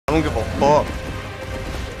I don't give a fuck.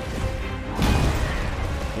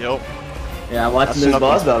 Yo. Yeah, I'm watching this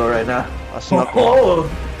boss battle right now. I snuck him.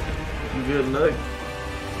 Oh, good luck.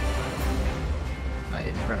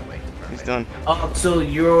 Run away. He's done. Oh, so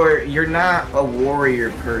you're not a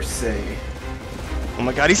warrior per se. Oh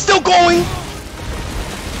my god, he's still going!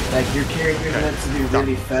 Like your character's meant to be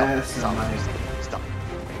really fast Stop. and like Stop.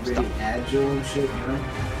 really agile and shit, you know?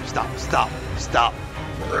 Stop.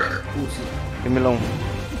 Leave me alone.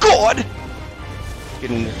 God! Get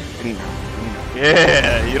in there.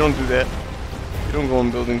 Yeah, you don't do that. You don't go in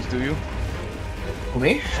buildings, do you?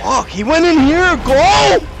 Me? Fuck, he went in here!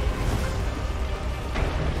 Go!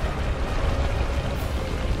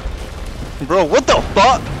 Bro, what the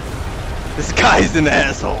fuck? This guy's an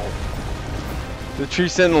asshole. The tree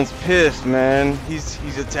sentinel's pissed, man.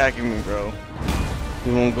 He's attacking me, bro. He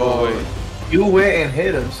won't go away. You went and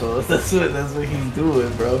hit him, so that's what he's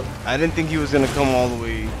doing, bro. I didn't think he was gonna come all the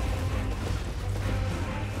way.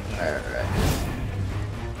 Alright.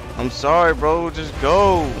 I'm sorry, bro. Just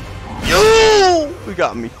go. Yo! You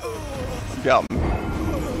got me. You got me.